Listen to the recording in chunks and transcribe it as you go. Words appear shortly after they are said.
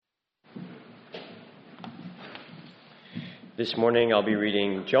This morning I'll be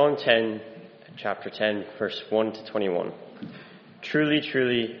reading John 10, chapter 10, verse 1 to 21. Truly,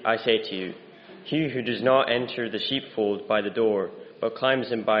 truly, I say to you, he who does not enter the sheepfold by the door, but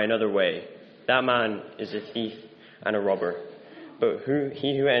climbs in by another way, that man is a thief and a robber. But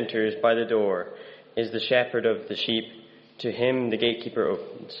he who enters by the door is the shepherd of the sheep. To him the gatekeeper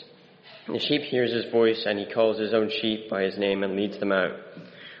opens. The sheep hears his voice, and he calls his own sheep by his name and leads them out.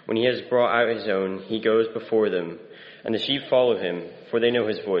 When he has brought out his own, he goes before them, and the sheep follow him, for they know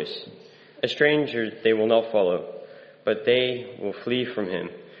his voice. A stranger they will not follow, but they will flee from him,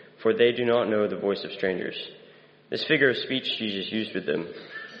 for they do not know the voice of strangers. This figure of speech Jesus used with them,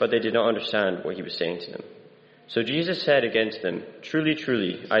 but they did not understand what he was saying to them. So Jesus said again to them, Truly,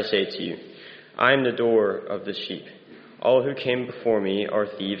 truly, I say to you, I am the door of the sheep. All who came before me are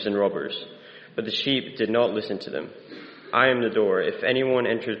thieves and robbers, but the sheep did not listen to them. I am the door. If anyone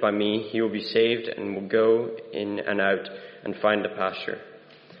enters by me, he will be saved and will go in and out and find the pasture.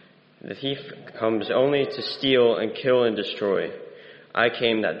 The thief comes only to steal and kill and destroy. I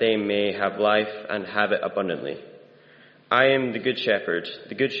came that they may have life and have it abundantly. I am the good shepherd.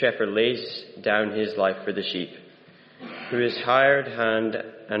 The good shepherd lays down his life for the sheep. Who is hired hand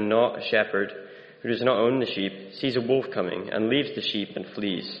and not a shepherd, who does not own the sheep, sees a wolf coming and leaves the sheep and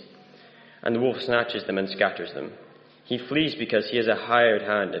flees. And the wolf snatches them and scatters them. He flees because he is a hired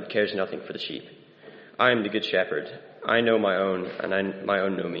hand and cares nothing for the sheep. I am the good shepherd. I know my own, and my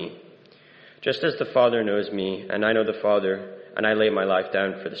own know me. Just as the Father knows me, and I know the Father, and I lay my life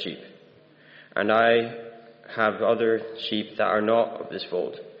down for the sheep. And I have other sheep that are not of this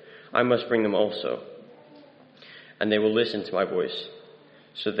fold. I must bring them also, and they will listen to my voice.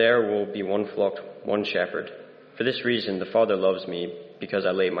 So there will be one flock, one shepherd. For this reason the Father loves me, because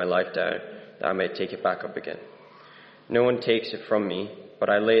I lay my life down, that I may take it back up again. No one takes it from me, but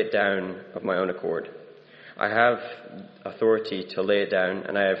I lay it down of my own accord. I have authority to lay it down,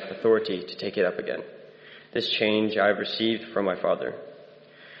 and I have authority to take it up again. This change I have received from my Father.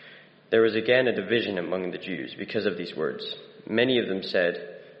 There was again a division among the Jews because of these words. Many of them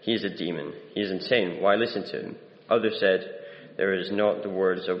said, He is a demon. He is insane. Why listen to him? Others said, There is not the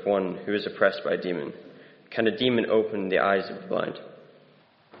words of one who is oppressed by a demon. Can a demon open the eyes of the blind?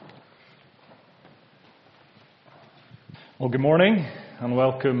 Well, good morning and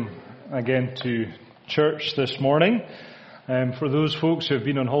welcome again to church this morning. For those folks who have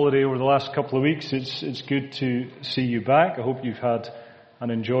been on holiday over the last couple of weeks, it's good to see you back. I hope you've had an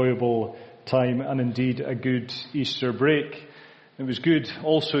enjoyable time and indeed a good Easter break. It was good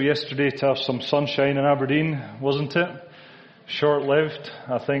also yesterday to have some sunshine in Aberdeen, wasn't it? Short-lived,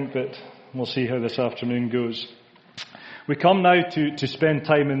 I think, but we'll see how this afternoon goes. We come now to spend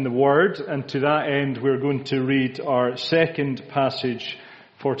time in the Word, and to that end we're going to read our second passage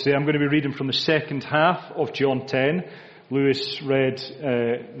for today. I'm going to be reading from the second half of John 10. Lewis read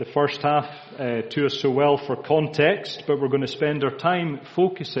the first half to us so well for context, but we're going to spend our time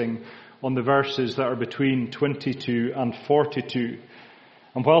focusing on the verses that are between 22 and 42.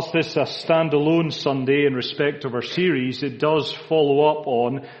 And whilst this is a standalone Sunday in respect of our series, it does follow up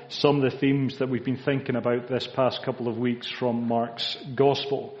on some of the themes that we've been thinking about this past couple of weeks from Mark's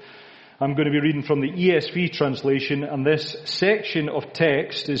Gospel. I'm going to be reading from the ESV translation, and this section of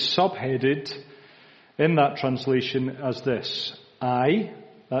text is subheaded in that translation as this: I,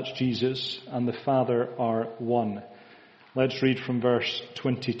 that's Jesus, and the Father are one. Let's read from verse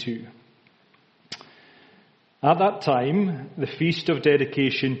 22. At that time, the Feast of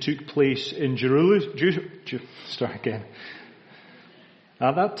Dedication took place in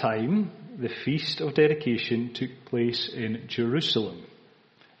At that time, the Feast of Dedication took place in Jerusalem.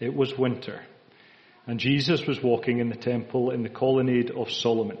 It was winter, and Jesus was walking in the temple in the colonnade of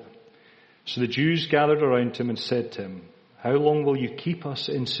Solomon. So the Jews gathered around him and said to him, How long will you keep us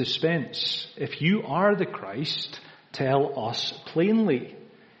in suspense? If you are the Christ, tell us plainly.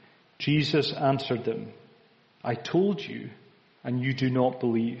 Jesus answered them, I told you, and you do not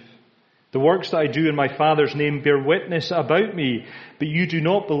believe. The works that I do in my Father's name bear witness about me, but you do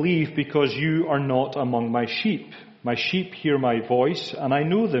not believe because you are not among my sheep. My sheep hear my voice, and I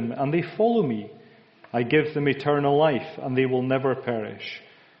know them, and they follow me. I give them eternal life, and they will never perish,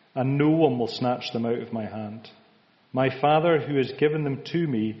 and no one will snatch them out of my hand. My Father, who has given them to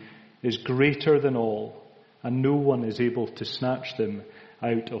me, is greater than all, and no one is able to snatch them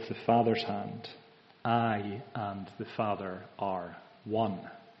out of the Father's hand. I and the Father are one.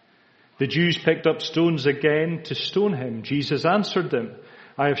 The Jews picked up stones again to stone him. Jesus answered them,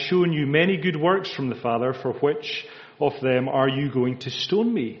 I have shown you many good works from the Father. For which of them are you going to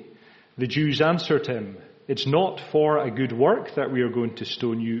stone me? The Jews answered him, It's not for a good work that we are going to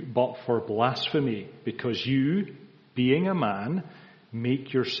stone you, but for blasphemy, because you, being a man,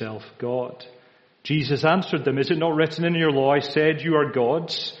 make yourself God." Jesus answered them, "Is it not written in your law, I said you are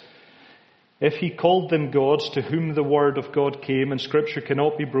gods?" If he called them gods to whom the word of God came and scripture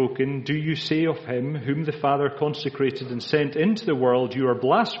cannot be broken, do you say of him whom the Father consecrated and sent into the world, you are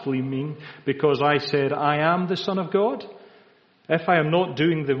blaspheming because I said I am the Son of God? If I am not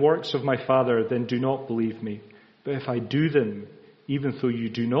doing the works of my Father, then do not believe me. But if I do them, even though you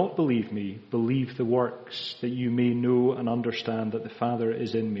do not believe me, believe the works, that you may know and understand that the Father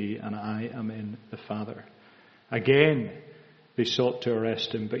is in me and I am in the Father. Again, they sought to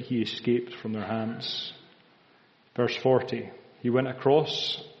arrest him, but he escaped from their hands. Verse 40, he went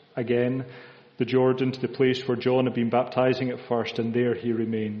across again the Jordan to the place where John had been baptizing at first, and there he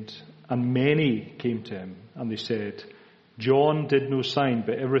remained. And many came to him, and they said, "John did no sign,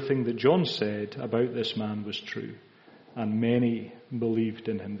 but everything that John said about this man was true." And many believed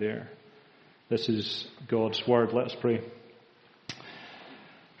in him there. This is God's word. Let's pray.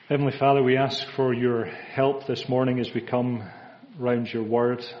 Heavenly Father, we ask for your help this morning as we come round your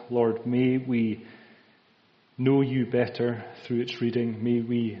word. Lord, may we know you better through its reading. May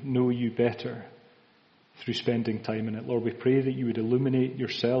we know you better through spending time in it. Lord, we pray that you would illuminate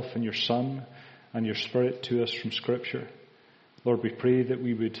yourself and your Son and your Spirit to us from Scripture. Lord, we pray that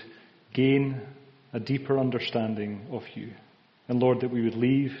we would gain a deeper understanding of you. And Lord, that we would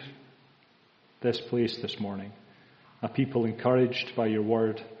leave this place this morning a people encouraged by your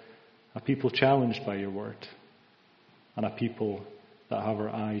word, a people challenged by your word, and a people that have our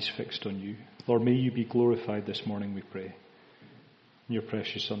eyes fixed on you. Lord, may you be glorified this morning, we pray. In your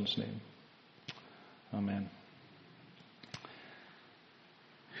precious Son's name. Amen.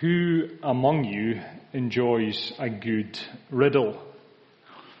 Who among you enjoys a good riddle?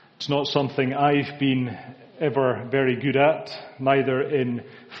 It's not something I've been ever very good at, neither in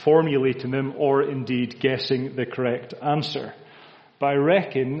formulating them or indeed guessing the correct answer. But I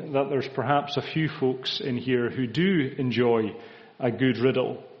reckon that there's perhaps a few folks in here who do enjoy a good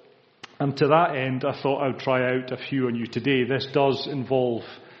riddle. And to that end, I thought I would try out a few on you today. This does involve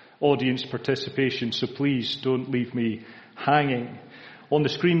audience participation, so please don't leave me hanging. On the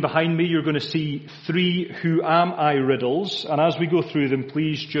screen behind me, you're going to see 3 Who Am I riddles. And as we go through them,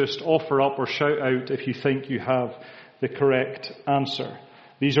 please just offer up or shout out if you think you have the correct answer.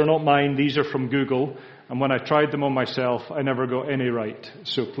 These are not mine, these are from Google. And when I tried them on myself, I never got any right.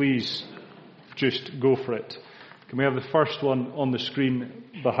 So please, just go for it. Can we have the first one on the screen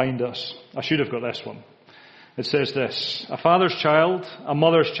behind us? I should have got this one. It says this: "A father's child, a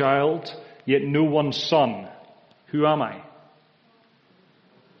mother's child, yet no one's son. Who am I?"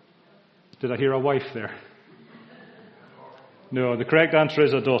 Did I hear a wife there? No, the correct answer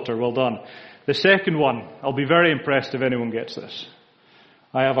is a daughter. Well done. The second one, I'll be very impressed if anyone gets this.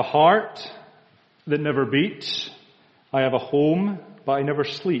 "I have a heart that never beats. I have a home, but I never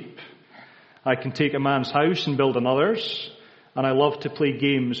sleep. I can take a man's house and build another's, and I love to play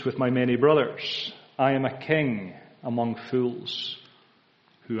games with my many brothers. I am a king among fools.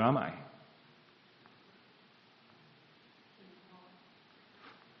 Who am I?"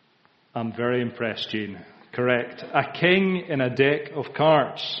 I'm very impressed, Jane. Correct. A king in a deck of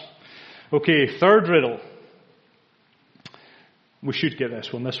cards. Okay, third riddle. We should get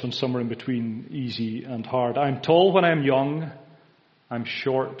this one. This one's somewhere in between easy and hard. "I'm tall when I'm young. I'm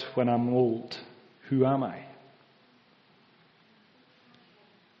short when I'm old. Who am I?"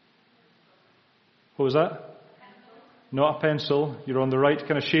 What was that? Not a pencil. You're on the right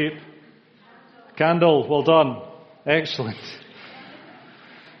kind of shape. Candle. Well done. Excellent.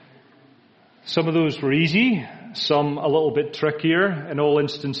 Some of those were easy, some a little bit trickier. In all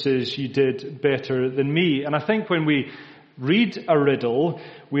instances, you did better than me. And I think when we read a riddle,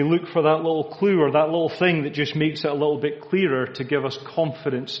 we look for that little clue or that little thing that just makes it a little bit clearer to give us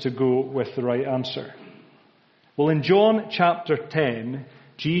confidence to go with the right answer. Well, in John chapter 10,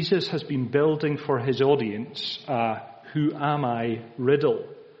 Jesus has been building for his audience a "Who am I?" riddle.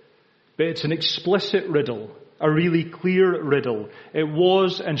 But it's an explicit riddle. A really clear riddle. It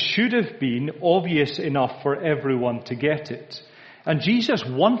was and should have been obvious enough for everyone to get it. And Jesus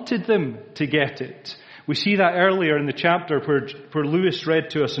wanted them to get it. We see that earlier in the chapter where Lewis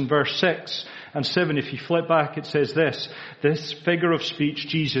read to us in verse 6 and 7. If you flip back, it says this figure of speech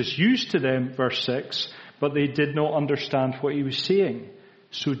Jesus used to them, verse 6, but they did not understand what he was saying.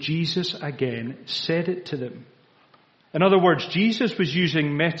 So Jesus again said it to them. In other words, Jesus was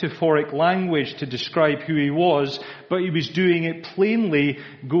using metaphoric language to describe who he was, but he was doing it plainly,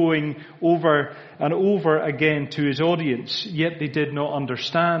 going over and over again to his audience, yet they did not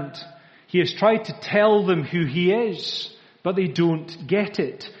understand. He has tried to tell them who he is, but they don't get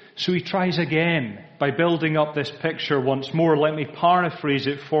it. So he tries again by building up this picture once more. Let me paraphrase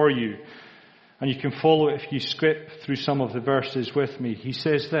it for you. And you can follow it if you skip through some of the verses with me. He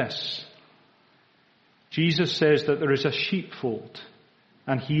says this. Jesus says that there is a sheepfold,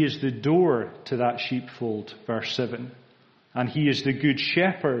 and he is the door to that sheepfold, verse 7. And he is the good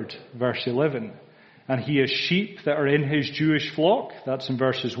shepherd, verse 11. And he has sheep that are in his Jewish flock, that's in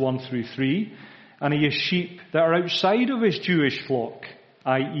verses 1 through 3. And he has sheep that are outside of his Jewish flock,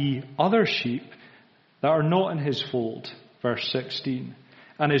 i.e. other sheep that are not in his fold, verse 16.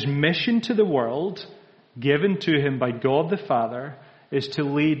 And his mission to the world, given to him by God the Father, is to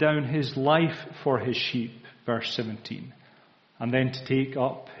lay down his life for his sheep, verse 17. And then to take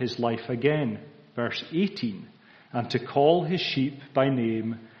up his life again, verse 18. And to call his sheep by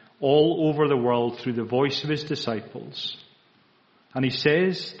name all over the world through the voice of his disciples. And he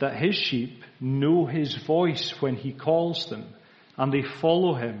says that his sheep know his voice when he calls them, and they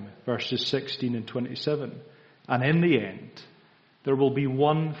follow him, verses 16 and 27. And in the end, there will be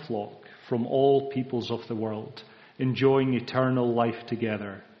one flock from all peoples of the world, enjoying eternal life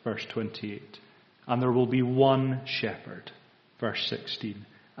together, verse 28. And there will be one shepherd, verse 16,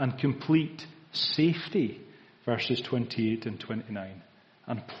 and complete safety, verses 28 and 29,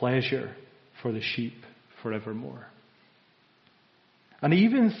 and pleasure for the sheep forevermore. And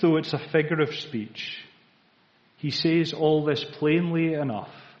even though it's a figure of speech, he says all this plainly enough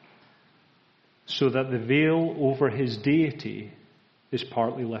so that the veil over his deity is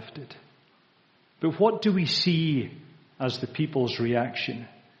partly lifted. But what do we see as the people's reaction?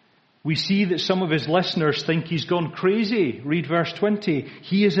 We see that some of his listeners think he's gone crazy. Read verse 20.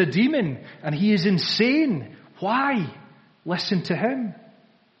 He is a demon and he is insane. Why? Listen to him.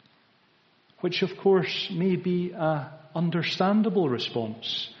 Which of course may be an understandable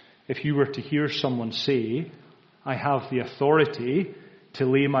response. If you were to hear someone say, I have the authority to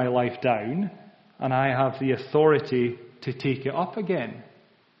lay my life down and I have the authority to take it up again.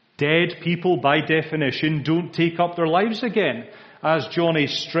 Dead people, by definition, don't take up their lives again. As Johnny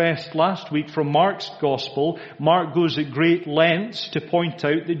stressed last week from Mark's Gospel, Mark goes at great lengths to point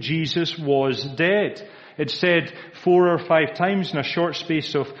out that Jesus was dead. It's said 4 or 5 times in a short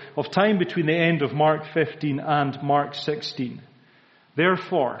space of time between the end of Mark 15 and Mark 16.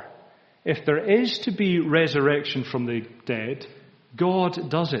 Therefore, if there is to be resurrection from the dead, God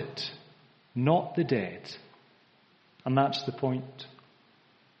does it, not the dead. And that's the point.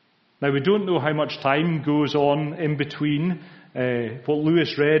 Now, we don't know how much time goes on in between what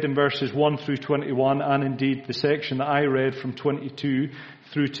Lewis read in verses 1 through 21 and indeed the section that I read from 22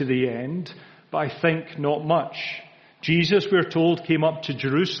 through to the end, but I think not much. Jesus, we're told, came up to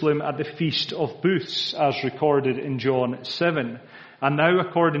Jerusalem at the Feast of Booths, as recorded in John 7. And now,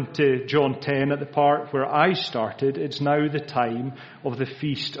 according to John 10, at the part where I started, it's now the time of the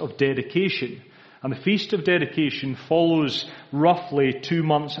Feast of Dedication. And the Feast of Dedication follows roughly 2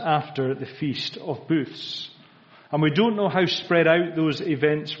 months after the Feast of Booths. And we don't know how spread out those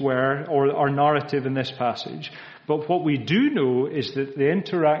events were, or our narrative in this passage. But what we do know is that the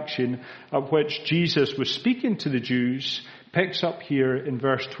interaction at which Jesus was speaking to the Jews picks up here in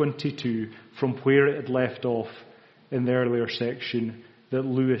verse 22 from where it had left off in the earlier section that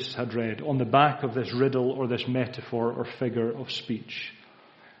Lewis had read, on the back of this riddle or this metaphor or figure of speech.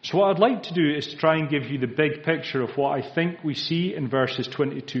 So what I'd like to do is to try and give you the big picture of what I think we see in verses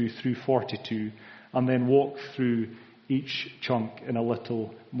 22 through 42, and then walk through each chunk in a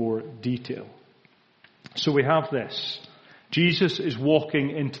little more detail. So we have this. Jesus is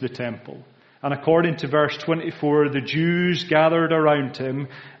walking into the temple. And according to verse 24, the Jews gathered around him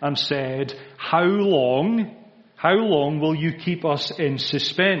and said, How long will you keep us in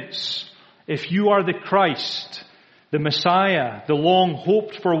suspense? If you are the Christ, the Messiah, the long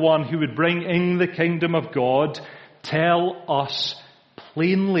hoped for one who would bring in the kingdom of God, tell us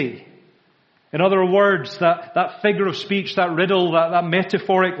plainly. In other words, that figure of speech, that riddle, that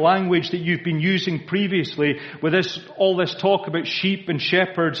metaphoric language that you've been using previously with all this talk about sheep and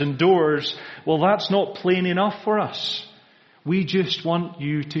shepherds and doors, well, that's not plain enough for us. We just want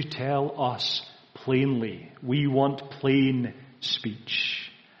you to tell us plainly. We want plain speech.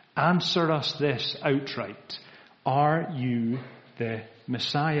 Answer us this outright. Are you the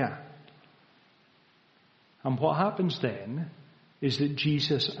Messiah? And what happens then is that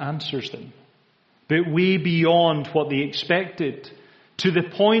Jesus answers them, but way beyond what they expected, to the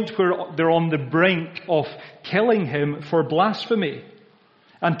point where they're on the brink of killing him for blasphemy.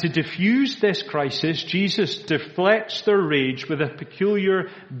 And to diffuse this crisis, Jesus deflects their rage with a peculiar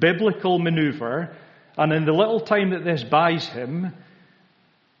biblical maneuver, and in the little time that this buys him,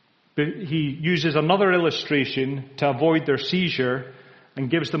 he uses another illustration to avoid their seizure, and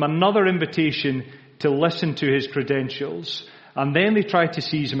gives them another invitation to listen to his credentials. And then they try to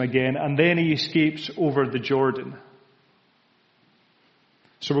seize him again, and then he escapes over the Jordan.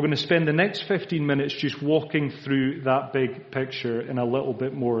 So we're going to spend the next 15 minutes just walking through that big picture in a little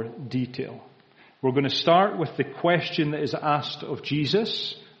bit more detail. We're going to start with the question that is asked of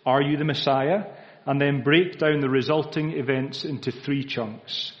Jesus, are you the Messiah? And then break down the resulting events into 3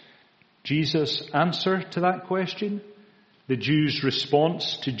 chunks. Jesus' answer to that question, the Jews'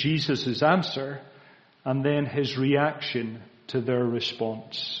 response to Jesus' answer, and then his reaction to their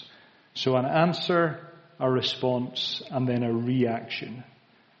response. So an answer, a response, and then a reaction.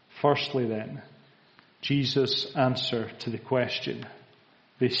 Firstly then, Jesus' answer to the question.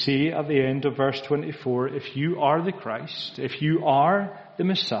 They say at the end of verse 24, if you are the Christ, if you are the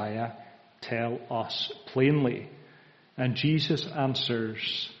Messiah, tell us plainly. And Jesus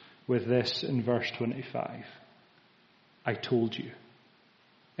answers with this in verse 25. I told you.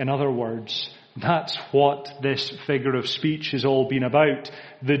 In other words, that's what this figure of speech has all been about.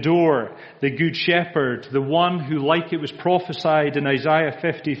 The door, the good shepherd, the one who, like it was prophesied in Isaiah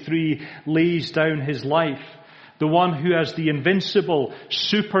 53, lays down his life. The one who has the invincible,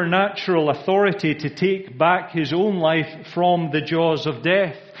 supernatural authority to take back his own life from the jaws of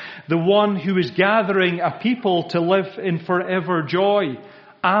death. The one who is gathering a people to live in forever joy.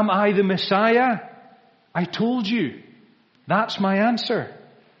 Am I the Messiah? I told you. That's my answer.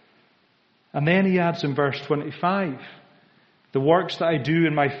 And then he adds in verse 25, the works that I do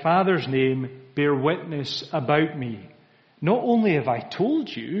in my Father's name bear witness about me. Not only have I told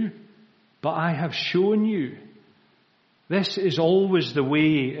you, but I have shown you. This is always the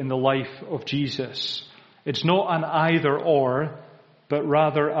way in the life of Jesus. It's not an either or, but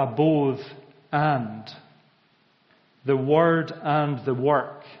rather a both and. The word and the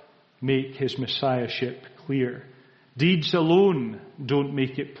work make his messiahship clear. Deeds alone don't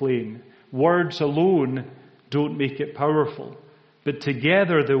make it plain. Words alone don't make it powerful. But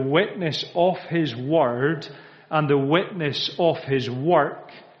together the witness of his word and the witness of his work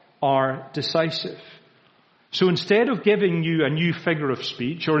are decisive. So instead of giving you a new figure of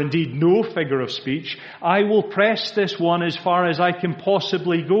speech, or indeed no figure of speech, I will press this one as far as I can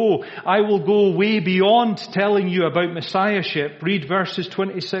possibly go. I will go way beyond telling you about messiahship. Read verses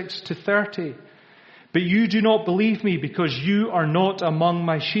 26 to 30. But you do not believe me because you are not among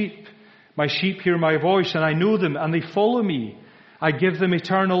my sheep. My sheep hear my voice and I know them and they follow me. I give them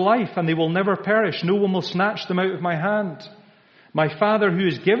eternal life and they will never perish. No one will snatch them out of my hand. My Father who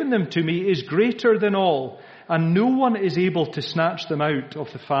has given them to me is greater than all, and no one is able to snatch them out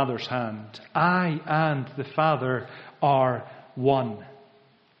of the Father's hand. I and the Father are one.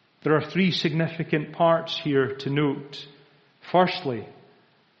 There are 3 significant parts here to note. Firstly,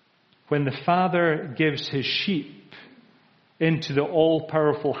 when the Father gives his sheep into the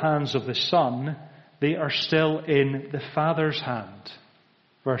all-powerful hands of the Son, they are still in the Father's hand.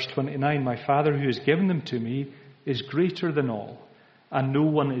 Verse 29, my Father who has given them to me is greater than all, and no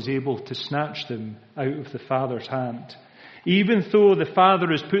one is able to snatch them out of the Father's hand. Even though the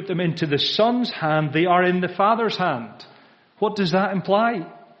Father has put them into the Son's hand, they are in the Father's hand. What does that imply?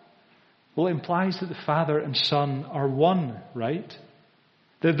 Well, it implies that the Father and Son are one, right?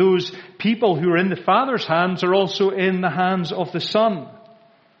 That those people who are in the Father's hands are also in the hands of the Son.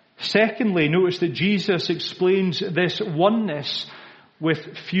 Secondly, notice that Jesus explains this oneness with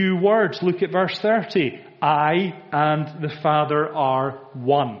few words. Look at verse 30. I and the Father are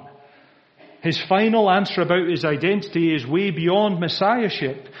one. His final answer about his identity is way beyond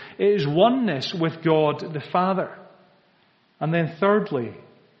messiahship. It is oneness with God the Father. And then thirdly,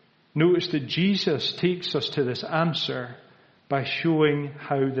 notice that Jesus takes us to this answer by showing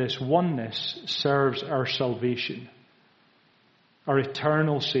how this oneness serves our salvation, our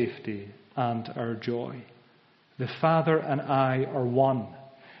eternal safety, and our joy. The Father and I are one.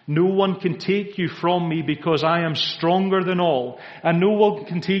 No one can take you from me because I am stronger than all. And no one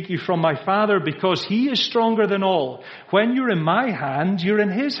can take you from my Father because he is stronger than all. When you're in my hand, you're in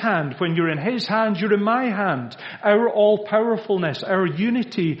his hand. When you're in his hand, you're in my hand. Our all-powerfulness, our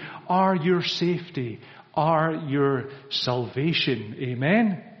unity are your safety, are your salvation.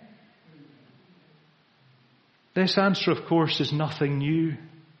 Amen? This answer, of course, is nothing new.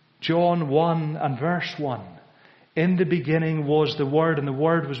 John 1 and verse 1. In the beginning was the Word, and the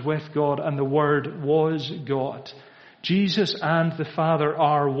Word was with God, and the Word was God. Jesus and the Father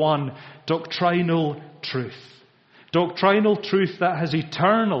are one. Doctrinal truth. Doctrinal truth that has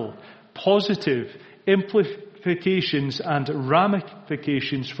eternal, positive implications and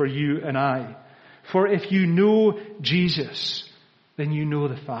ramifications for you and I. For if you know Jesus, then you know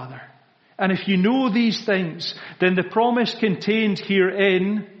the Father. And if you know these things, then the promise contained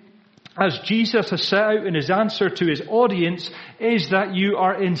herein, as Jesus has set out in his answer to his audience, is that you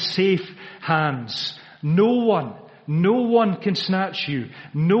are in safe hands. No one can snatch you.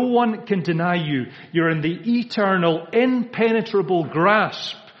 No one can deny you. You're in the eternal, impenetrable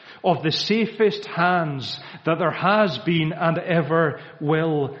grasp of the safest hands that there has been and ever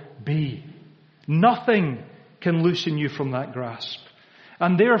will be. Nothing can loosen you from that grasp.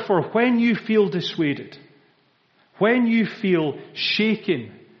 And therefore, when you feel dissuaded, when you feel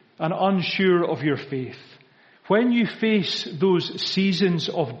shaken and unsure of your faith, when you face those seasons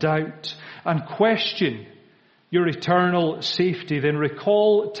of doubt and question your eternal safety, then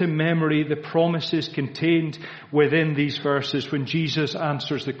recall to memory the promises contained within these verses when Jesus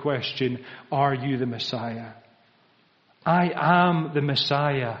answers the question, are you the Messiah? I am the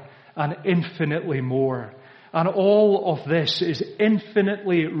Messiah, and infinitely more. And all of this is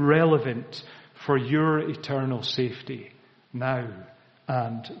infinitely relevant for your eternal safety now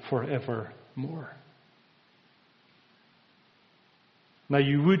and forevermore. Now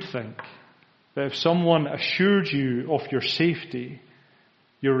you would think that if someone assured you of your safety,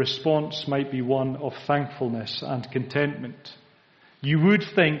 your response might be one of thankfulness and contentment. You would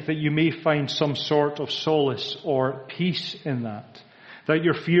think that you may find some sort of solace or peace in that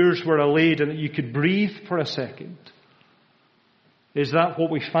your fears were allayed and that you could breathe for a second. Is that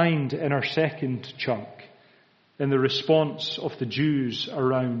what we find in our second chunk, in the response of the Jews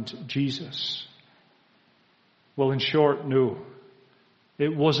around Jesus? Well, in short, no.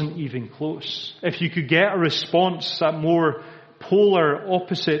 It wasn't even close. If you could get a response at more polar,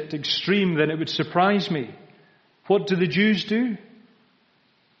 opposite extreme, then it would surprise me. What do the Jews do?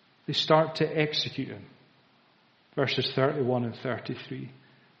 They start to execute him. Verses 31 and 33.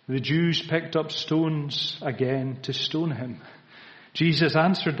 The Jews picked up stones again to stone him. Jesus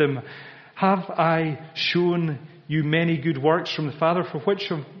answered them, have I shown you many good works from the Father? For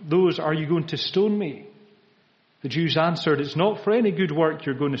which of those are you going to stone me? The Jews answered, it's not for any good work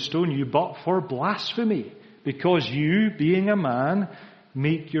you're going to stone you, but for blasphemy, because you, being a man,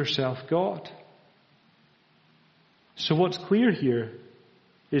 make yourself God. So what's clear here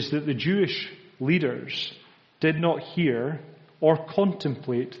is that the Jewish leaders did not hear or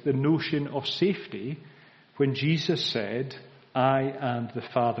contemplate the notion of safety when Jesus said, I and the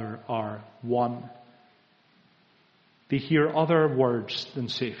Father are one. They hear other words than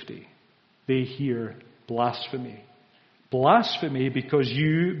safety. They hear blasphemy. Blasphemy because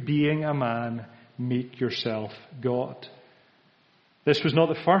you, being a man, make yourself God. This was not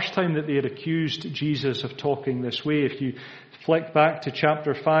the first time that they had accused Jesus of talking this way. If you flick back to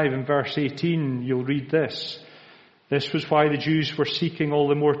chapter 5 and verse 18, you'll read this. This was why the Jews were seeking all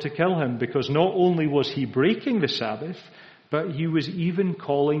the more to kill him, because not only was he breaking the Sabbath, but he was even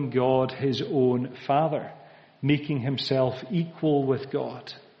calling God his own Father, making himself equal with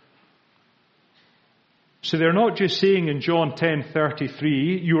God. So they're not just saying in John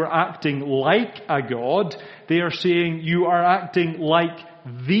 10:33, you are acting like a God. They are saying you are acting like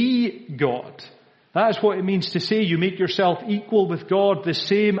the God. That is what it means to say you make yourself equal with God, the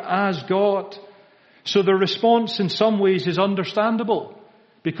same as God. So the response in some ways is understandable,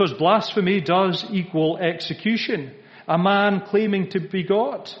 because blasphemy does equal execution. A man claiming to be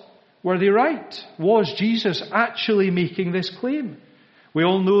God. Were they right? Was Jesus actually making this claim? We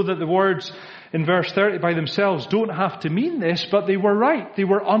all know that the words in verse 30 by themselves don't have to mean this, but they were right. They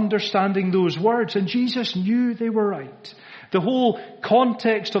were understanding those words, and Jesus knew they were right. The whole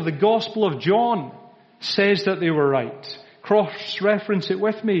context of the Gospel of John says that they were right. Cross-reference it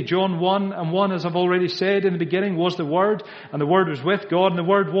with me. John 1 and 1, as I've already said, in the beginning was the Word, and the Word was with God, and the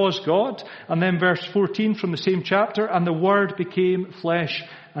Word was God. And then verse 14 from the same chapter, and the Word became flesh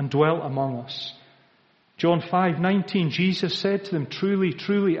and dwelt among us. John 5:19, Jesus said to them, truly,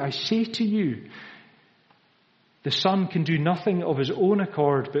 truly, I say to you, the Son can do nothing of his own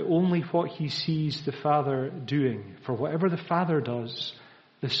accord, but only what he sees the Father doing. For whatever the Father does,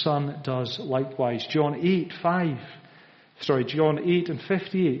 the Son does likewise. John 8 and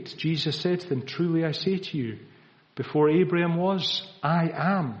 58, Jesus said to them, truly I say to you, before Abraham was, I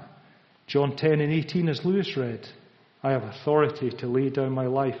am. John 10 and 18, as Lewis read, I have authority to lay down my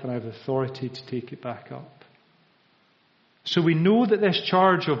life, and I have authority to take it back up. So we know that this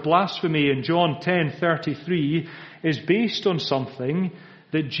charge of blasphemy in John 10:33 is based on something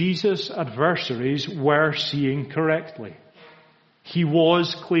that Jesus' adversaries were seeing correctly. He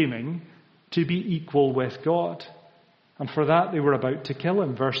was claiming to be equal with God. And for that they were about to kill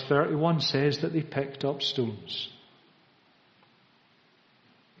him. Verse 31 says that they picked up stones.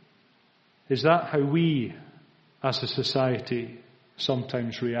 Is that how we, as a society,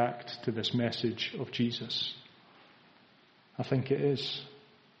 sometimes react to this message of Jesus? I think it is.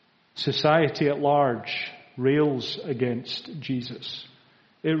 Society at large rails against Jesus.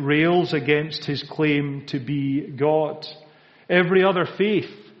 It rails against his claim to be God. Every other faith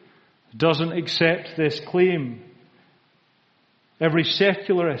doesn't accept this claim. Every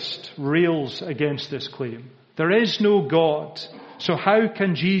secularist rails against this claim. There is no God, so how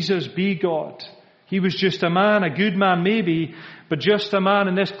can Jesus be God? He was just a man, a good man maybe, but just a man,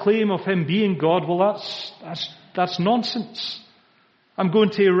 and this claim of him being God, well, that's nonsense. I'm going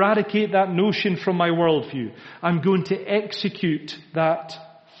to eradicate that notion from my worldview. I'm going to execute that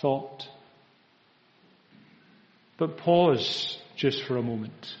thought. But pause just for a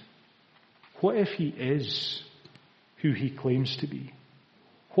moment. What if he is who he claims to be?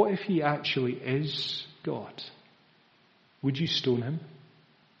 What if he actually is God? Would you stone him?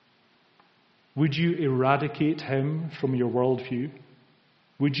 Would you eradicate him from your worldview?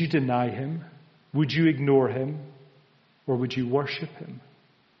 Would you deny him? Would you ignore him? Or would you worship him?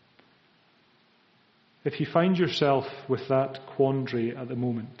 If you find yourself with that quandary at the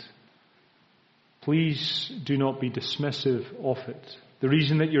moment, please do not be dismissive of it. The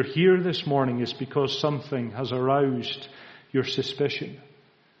reason that you're here this morning is because something has aroused your suspicion.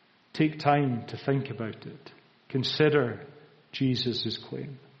 Take time to think about it. Consider Jesus'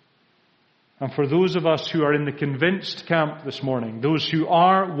 claim. And for those of us who are in the convinced camp this morning, those who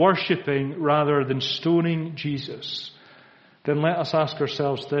are worshipping rather than stoning Jesus, then let us ask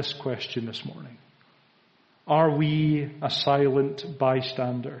ourselves this question this morning. Are we a silent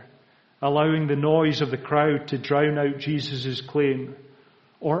bystander, allowing the noise of the crowd to drown out Jesus' claim?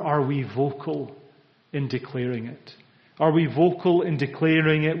 Or are we vocal in declaring it? Are we vocal in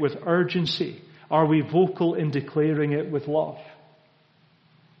declaring it with urgency? Are we vocal in declaring it with love?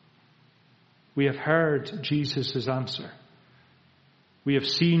 We have heard Jesus' answer. We have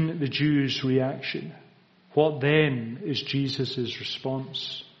seen the Jews' reaction. What then is Jesus'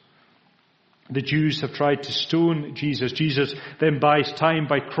 response? The Jews have tried to stone Jesus. Jesus then buys time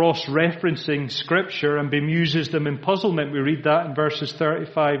by cross-referencing Scripture and bemuses them in puzzlement. We read that in verses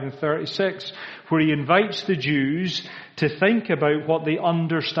 35 and 36, where he invites the Jews to think about what they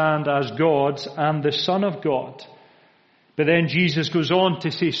understand as gods and the Son of God. But then Jesus goes on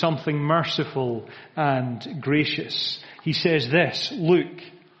to say something merciful and gracious. He says this, "Look,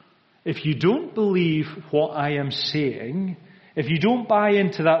 if you don't believe what I am saying, if you don't buy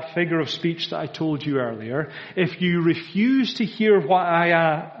into that figure of speech that I told you earlier, if you refuse to hear what I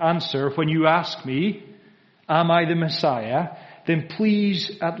answer when you ask me, am I the Messiah, then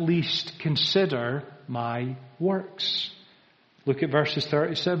please at least consider my works." Look at verses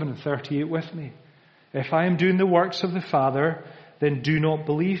 37 and 38 with me. "If I am doing the works of the Father, then do not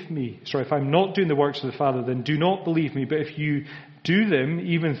believe me. If I'm not doing the works of the Father, then do not believe me. But if you do them,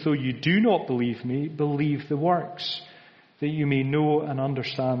 even though you do not believe me, believe the works, that you may know and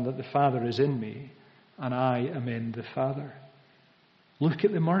understand that the Father is in me, and I am in the Father." Look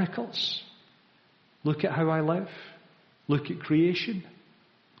at the miracles. Look at how I live. Look at creation.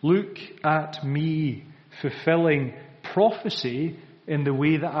 Look at me fulfilling prophecy in the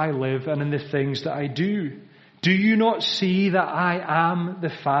way that I live and in the things that I do. Do you not see that I am the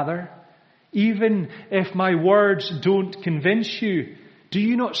Father? Even if my words don't convince you, do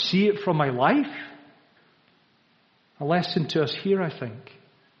you not see it from my life? A lesson to us here, I think.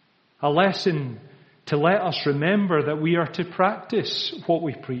 A lesson to let us remember that we are to practice what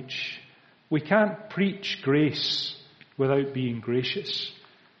we preach. We can't preach grace without being gracious.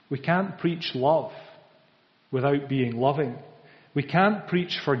 We can't preach love without being loving. We can't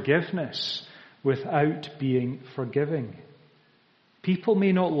preach forgiveness without being forgiving. People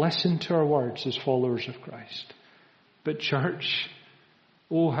may not listen to our words as followers of Christ, but church,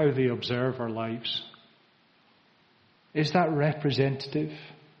 oh, how they observe our lives. Is that representative?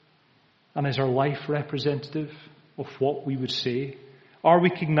 And is our life representative of what we would say? Are we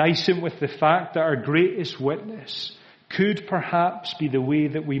cognizant with the fact that our greatest witness could perhaps be the way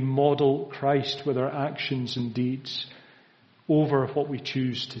that we model Christ with our actions and deeds over what we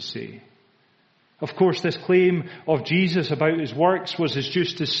choose to say? Of course, this claim of Jesus about his works was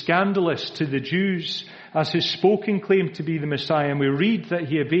just as scandalous to the Jews as his spoken claim to be the Messiah. And we read that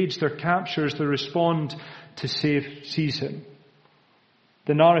he evades their capture as they respond to seize him.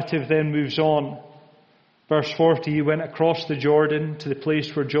 The narrative then moves on. Verse 40, he went across the Jordan to the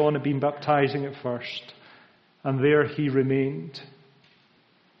place where John had been baptizing at first, and there he remained.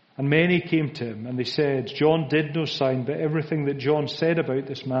 And many came to him, and they said, "John did no sign, but everything that John said about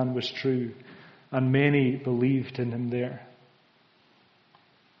this man was true." And many believed in him there.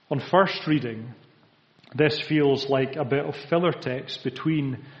 On first reading, This feels like a bit of filler text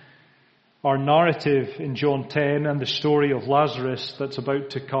between our narrative in John 10 and the story of Lazarus that's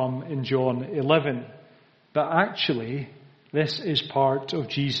about to come in John 11. But actually, this is part of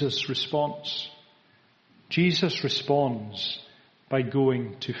Jesus' response. Jesus responds by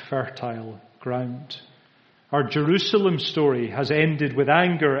going to fertile ground. Our Jerusalem story has ended with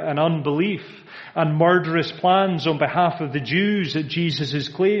anger and unbelief and murderous plans on behalf of the Jews at Jesus'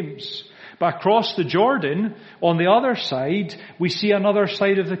 claims. But across the Jordan, on the other side, we see another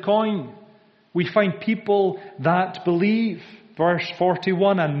side of the coin. We find people that believe. Verse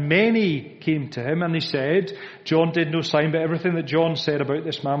 41, and many came to him and they said, John did no sign, but everything that John said about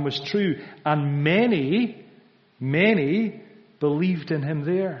this man was true. And many believed in him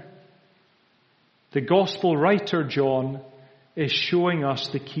there. The gospel writer John is showing us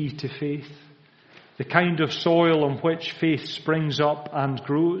the key to faith, the kind of soil on which faith springs up and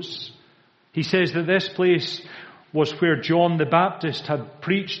grows. He says that this place was where John the Baptist had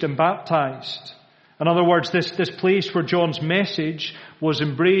preached and baptized. In other words, this place where John's message was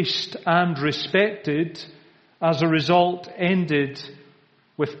embraced and respected, as a result ended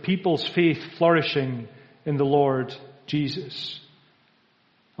with people's faith flourishing in the Lord Jesus.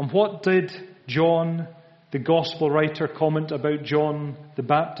 And what did John, the gospel writer, comment about John the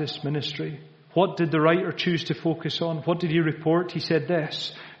Baptist's ministry? What did the writer choose to focus on? What did he report? He said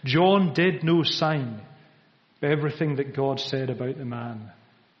this: John did no sign, but everything that God said about the man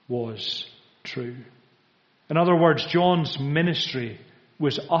was true. In other words, John's ministry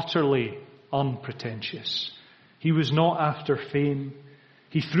was utterly unpretentious. He was not after fame.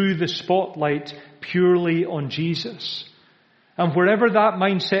 He threw the spotlight purely on Jesus. And wherever that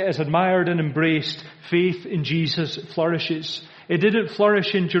mindset is admired and embraced, faith in Jesus flourishes. It didn't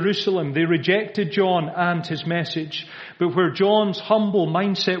flourish in Jerusalem. They rejected John and his message. But where John's humble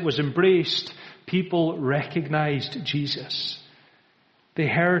mindset was embraced, people recognized Jesus. They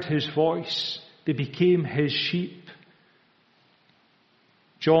heard his voice. They became his sheep.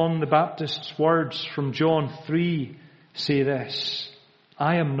 John the Baptist's words from John 3 say this: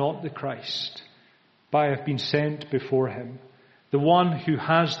 I am not the Christ, but I have been sent before him. The one who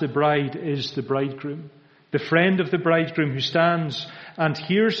has the bride is the bridegroom. The friend of the bridegroom who stands and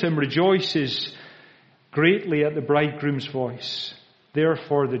hears him rejoices greatly at the bridegroom's voice.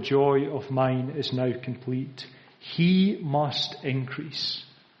 Therefore the joy of mine is now complete. He must increase,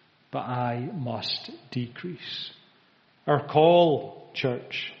 but I must decrease. Our call,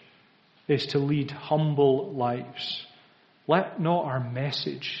 church, is to lead humble lives. Let not our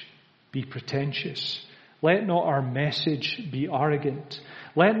message be pretentious. Let not our message be arrogant.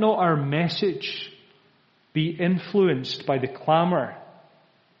 Let not our message be influenced by the clamour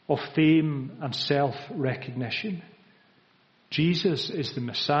of fame and self-recognition. Jesus is the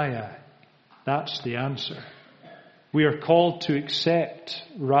Messiah. That's the answer. We are called to accept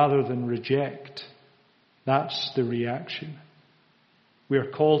rather than reject. That's the reaction. We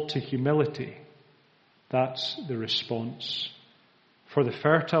are called to humility. That's the response. For the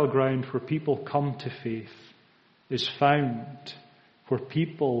fertile ground where people come to faith is found where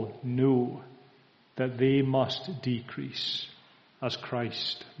people know that they must decrease as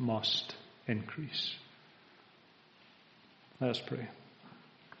Christ must increase. Let us pray.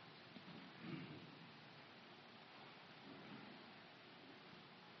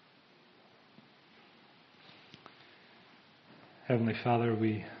 Heavenly Father,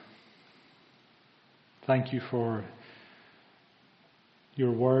 we thank you for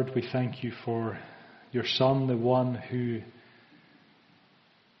your word. We thank you for your Son, the one who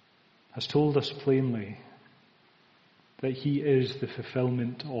has told us plainly that he is the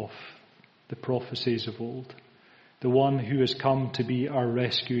fulfillment of the prophecies of old. The one who has come to be our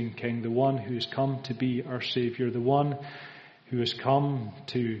rescuing King. The one who has come to be our Saviour. The one who has come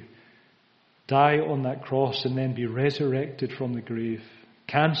to die on that cross and then be resurrected from the grave,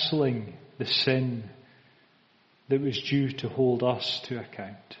 cancelling the sin that was due to hold us to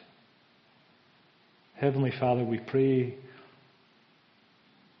account. Heavenly Father, we pray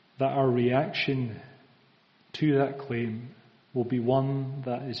that our reaction to that claim will be one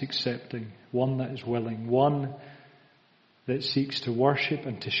that is accepting, one that is willing, one that seeks to worship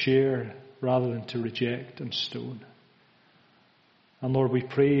and to share rather than to reject and stone. And Lord, we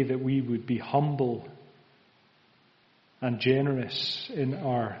pray that we would be humble and generous in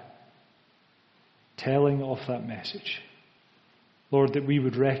our telling of that message. Lord, that we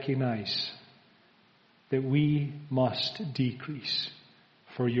would recognize that we must decrease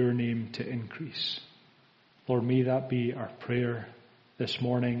for your name to increase. Lord, may that be our prayer this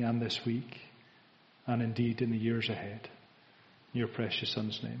morning and this week, and indeed in the years ahead. In your precious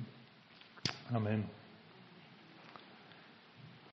Son's name. Amen.